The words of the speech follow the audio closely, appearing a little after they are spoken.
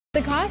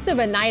The cost of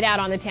a night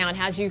out on the town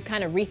has you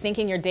kind of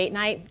rethinking your date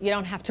night. You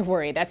don't have to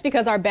worry. That's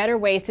because our Better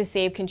Ways to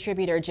Save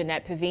contributor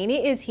Jeanette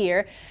Pavini is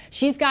here.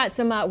 She's got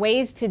some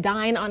ways to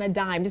dine on a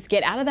dime. Just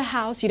get out of the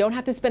house. You don't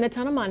have to spend a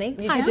ton of money.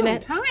 Hi,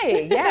 Jeanette. Hi.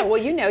 Yeah,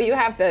 well, you know, you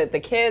have the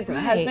kids and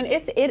the husband.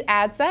 It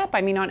adds up.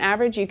 I mean, on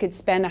average, you could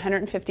spend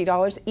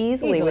 $150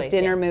 easily with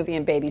dinner, movie,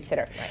 and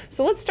babysitter. Right.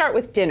 So let's start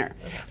with dinner.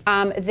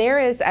 There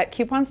is, at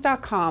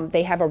coupons.com,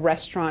 they have a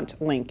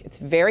restaurant link. It's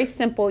very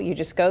simple. You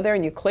just go there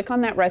and you click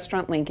on that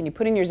restaurant link and you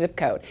put in your zip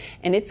code,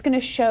 and it's going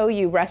to show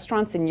you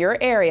restaurants in your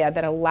area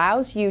that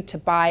allows you to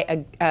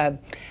buy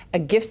a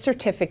gift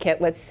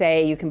certificate. Let's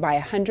say you can buy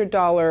a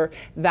 $100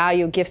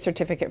 value gift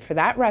certificate for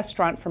that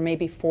restaurant for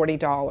maybe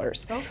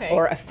 $40,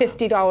 or a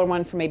 $50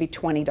 one for maybe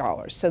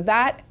 $20. So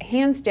that,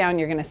 hands down,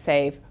 you're going to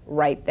save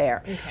right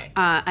there.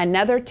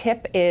 Another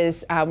tip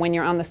is when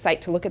you're on the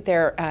site to look at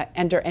their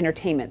under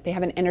entertainment. They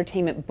have an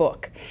entertainment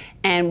book,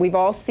 and we've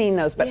all seen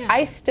those, but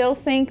I still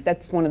think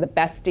that's one of the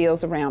best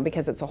deals around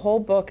because it's a whole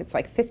book. It's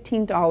like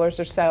 $15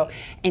 or so,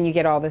 and you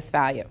get all this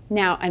value.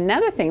 Now,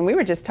 another thing, we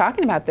were just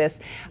talking about this,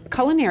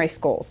 culinary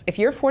schools. If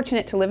you're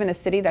fortunate to live in a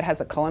city that has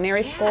a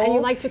culinary school, and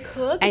you like to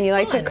cook, and you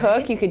like to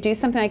cook, you could do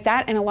something like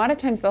that. And a lot of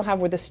times they'll have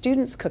where the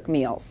students cook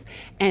meals,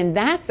 and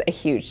that's a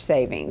huge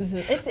savings.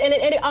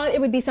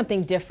 It would be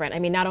something different. I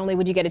mean, not only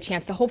would you get a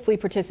chance to hopefully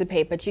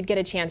participate, but you'd get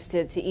a chance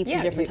to eat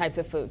some different types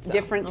of food. So,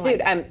 different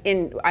food.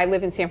 I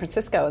live in San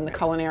Francisco, in the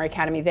Culinary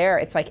Academy there.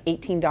 It's like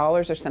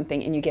 $18 or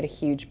something, and you get a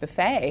huge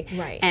buffet.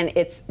 And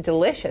it's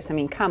delicious. I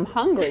mean, come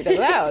hungry to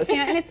those. You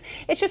know, and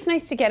it's just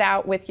nice to get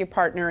out with your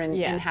partner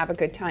and have a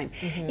good time.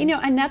 You know,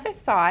 another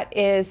thought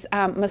is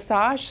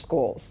massage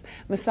schools.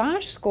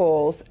 Massage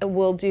schools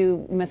will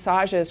do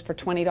massages for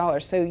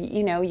 $20. So,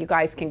 you know, you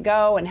guys can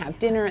go and have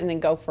dinner and then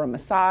go for a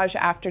massage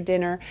after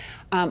dinner.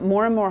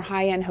 More and more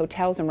high-end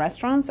hotels and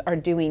restaurants are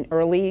doing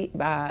early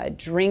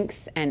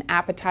drinks and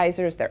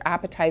appetizers. Their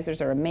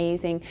appetizers are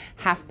amazing,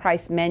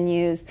 half-price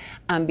menus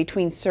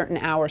between certain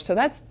hours. So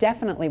that's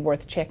definitely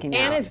worth checking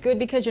out. And it's good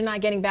because you're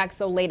not getting back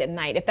so late at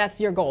night. If that's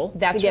your goal,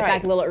 to get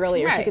back a little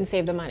earlier so you can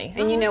save the money.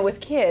 And you know, with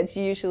kids,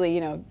 usually,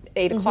 you know,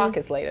 8 o'clock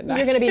is late at night.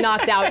 You're going to be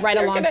knocked out right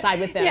alongside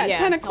with them.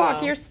 10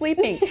 o'clock, you're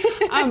sleeping.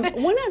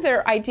 One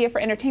other idea for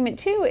entertainment,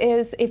 too,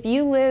 is if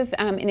you live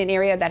in an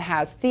area that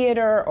has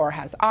theater or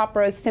has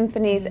operas,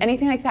 symphonies,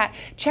 anything like that,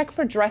 check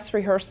for dress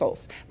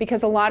rehearsals,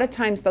 because a lot of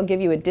times they'll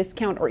give you a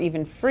discount or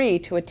even free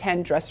to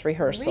attend dress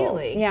rehearsals.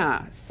 Really?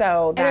 Yeah.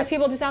 So and there's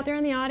people just out there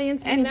in the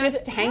audience and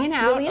just hanging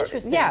out. Really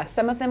interesting. Yeah,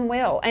 some of them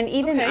will. And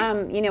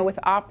even you know, with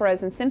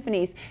operas and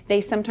symphonies, they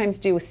sometimes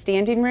do a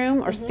standing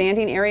room or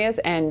standing areas,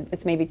 and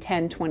it's maybe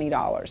 $10, $20.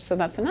 So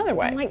that's another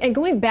way. And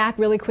going back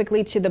really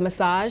quickly to the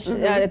massage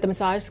at the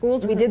massage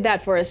schools, we did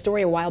that for a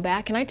story a while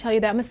back, and I tell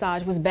you that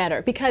massage was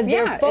better because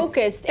they're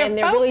focused and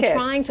they're really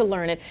trying to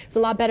learn it. It's a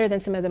lot better than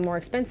some of the more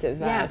expensive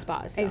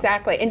spas. So.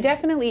 Exactly, and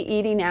definitely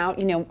eating out.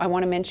 You know, I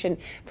want to mention,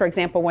 for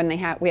example, when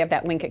we have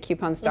that link at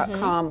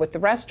coupons.com with the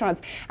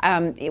restaurants.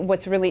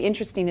 What's really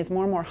interesting is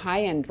more and more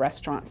high-end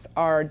restaurants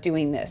are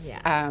doing this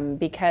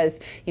because,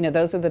 you know,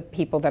 those are the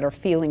people that are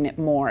feeling it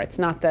more. It's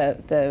not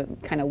the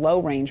kind of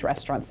low-range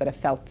restaurants that have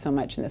felt so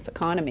much in this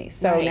economy.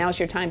 So now's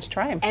your time to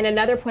try them. And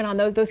another point on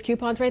those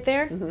coupons right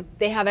there,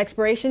 they have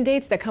expiration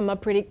dates that come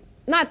up pretty,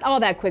 not all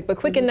that quick, but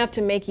quick enough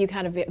to make you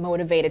kind of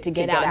motivated to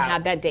get out and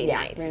have that date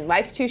night. I mean,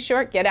 life's too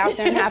short. Get out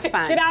there and have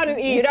fun. Get out and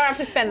eat. You don't have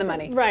to spend the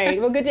money.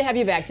 Right. Well, good to have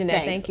you back,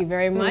 Jeanette. Thank you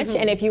very much.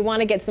 And if you want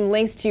to get some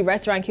links to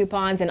restaurant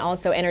coupons and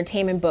also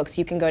entertainment books,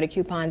 you can go to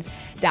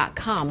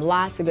coupons.com.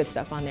 Lots of good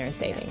stuff on there and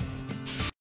savings.